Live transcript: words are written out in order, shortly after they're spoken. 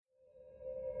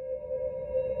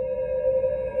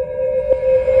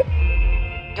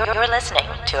You're listening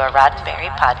to a Roddenberry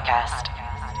podcast.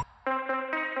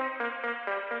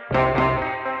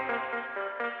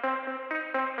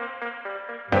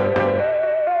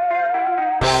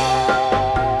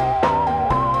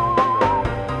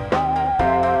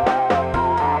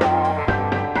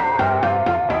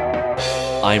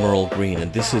 I'm Earl Green,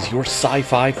 and this is your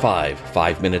Sci-Fi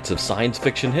 5 minutes of science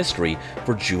fiction history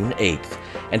for June 8th.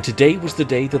 And today was the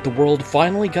day that the world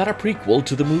finally got a prequel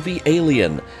to the movie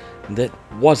Alien. That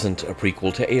wasn't a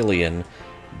prequel to Alien,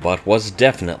 but was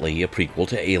definitely a prequel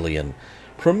to Alien.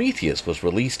 Prometheus was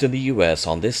released in the US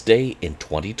on this day in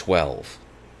 2012.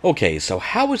 Okay, so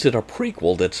how is it a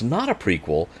prequel that's not a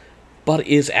prequel, but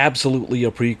is absolutely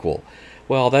a prequel?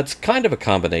 Well, that's kind of a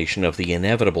combination of the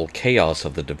inevitable chaos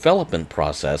of the development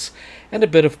process and a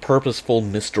bit of purposeful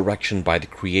misdirection by the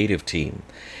creative team.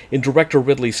 In director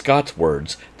Ridley Scott's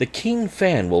words, the keen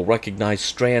fan will recognize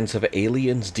strands of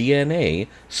Alien's DNA,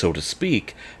 so to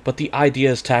speak, but the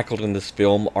ideas tackled in this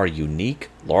film are unique,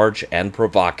 large, and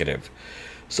provocative.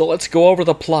 So let's go over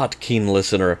the plot, keen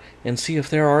listener, and see if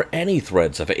there are any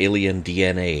threads of alien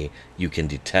DNA you can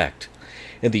detect.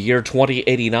 In the year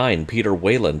 2089, Peter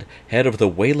Weyland, head of the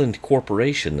Weyland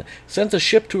Corporation, sends a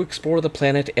ship to explore the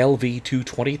planet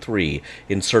LV-223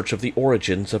 in search of the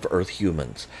origins of Earth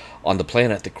humans. On the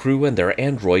planet, the crew and their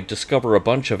android discover a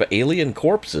bunch of alien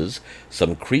corpses,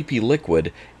 some creepy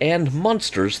liquid, and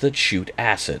monsters that shoot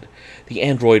acid. The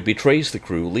android betrays the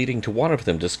crew, leading to one of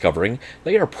them discovering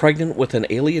they are pregnant with an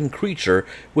alien creature,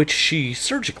 which she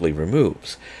surgically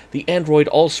removes. The android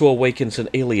also awakens an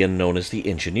alien known as the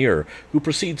Engineer,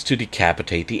 who proceeds to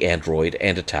decapitate the android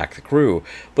and attack the crew,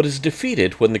 but is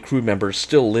defeated when the crew member's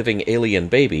still living alien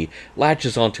baby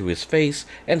latches onto his face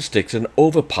and sticks an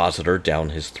ovipositor down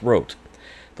his throat.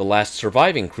 The last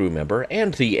surviving crew member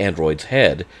and the android's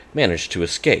head manage to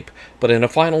escape, but in a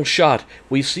final shot,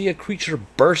 we see a creature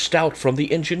burst out from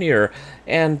the Engineer,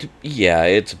 and yeah,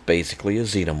 it's basically a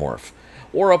xenomorph.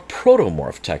 Or a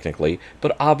protomorph, technically,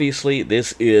 but obviously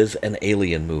this is an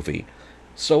alien movie.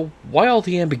 So why all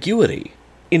the ambiguity?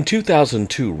 In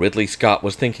 2002, Ridley Scott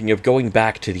was thinking of going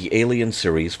back to the Alien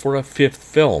series for a fifth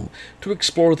film, to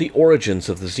explore the origins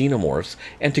of the xenomorphs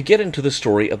and to get into the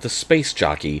story of the space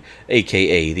jockey,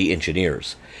 aka the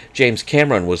Engineers. James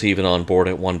Cameron was even on board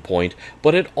at one point,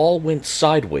 but it all went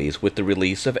sideways with the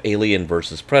release of Alien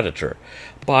vs. Predator.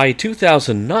 By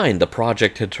 2009, the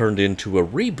project had turned into a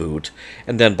reboot,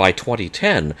 and then by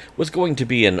 2010 was going to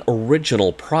be an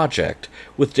original project,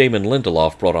 with Damon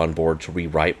Lindelof brought on board to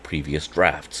rewrite previous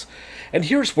drafts. And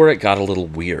here's where it got a little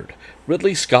weird.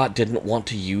 Ridley Scott didn't want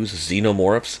to use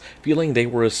xenomorphs, feeling they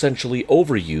were essentially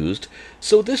overused,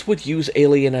 so this would use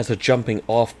Alien as a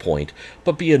jumping-off point,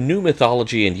 but be a new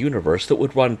mythology and universe that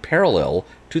would run parallel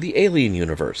to the Alien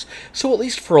universe. So at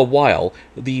least for a while,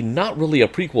 the not really a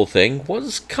prequel thing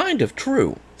was kind of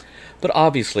true. But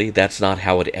obviously, that's not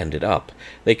how it ended up.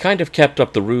 They kind of kept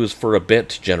up the ruse for a bit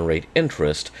to generate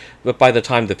interest, but by the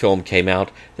time the film came out,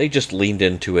 they just leaned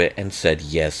into it and said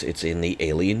yes, it's in the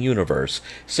Alien universe,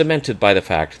 cemented by the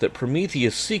fact that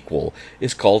Prometheus' sequel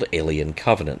is called Alien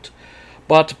Covenant.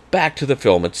 But back to the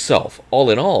film itself.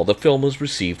 All in all, the film was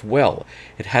received well.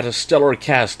 It had a stellar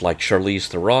cast like Charlize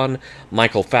Theron,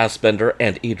 Michael Fassbender,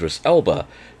 and Idris Elba.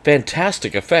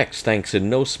 Fantastic effects thanks in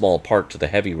no small part to the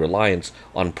heavy reliance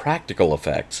on practical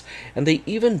effects, and they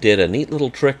even did a neat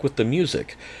little trick with the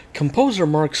music. Composer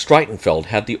Mark Streitenfeld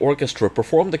had the orchestra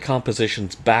perform the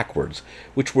compositions backwards,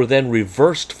 which were then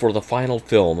reversed for the final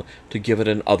film to give it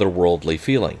an otherworldly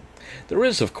feeling. There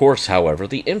is, of course, however,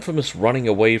 the infamous running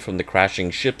away from the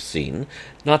crashing ship scene,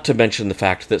 not to mention the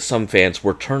fact that some fans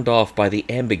were turned off by the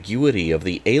ambiguity of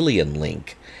the alien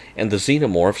link, and the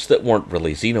xenomorphs that weren't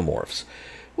really xenomorphs.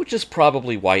 Which is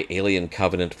probably why Alien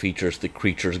Covenant features the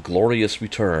creature's glorious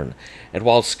return, and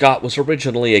while Scott was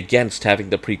originally against having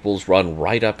the prequels run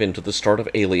right up into the start of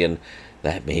Alien,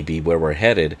 that may be where we're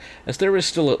headed, as there is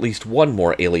still at least one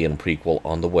more Alien prequel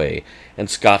on the way,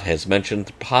 and Scott has mentioned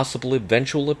the possible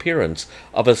eventual appearance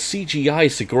of a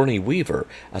CGI Sigourney Weaver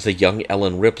as a young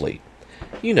Ellen Ripley.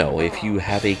 You know, if you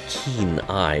have a keen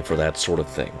eye for that sort of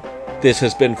thing. This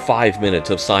has been 5 minutes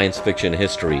of science fiction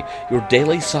history, your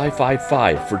daily Sci-Fi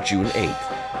 5 for June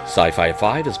 8th. Sci-Fi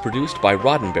 5 is produced by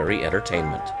Roddenberry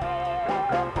Entertainment.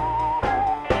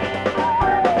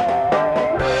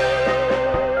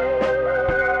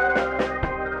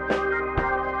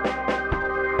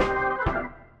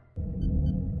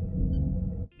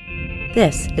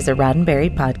 This is a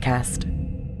Roddenberry podcast.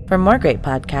 For more great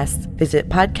podcasts, visit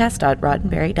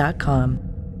podcast.roddenberry.com.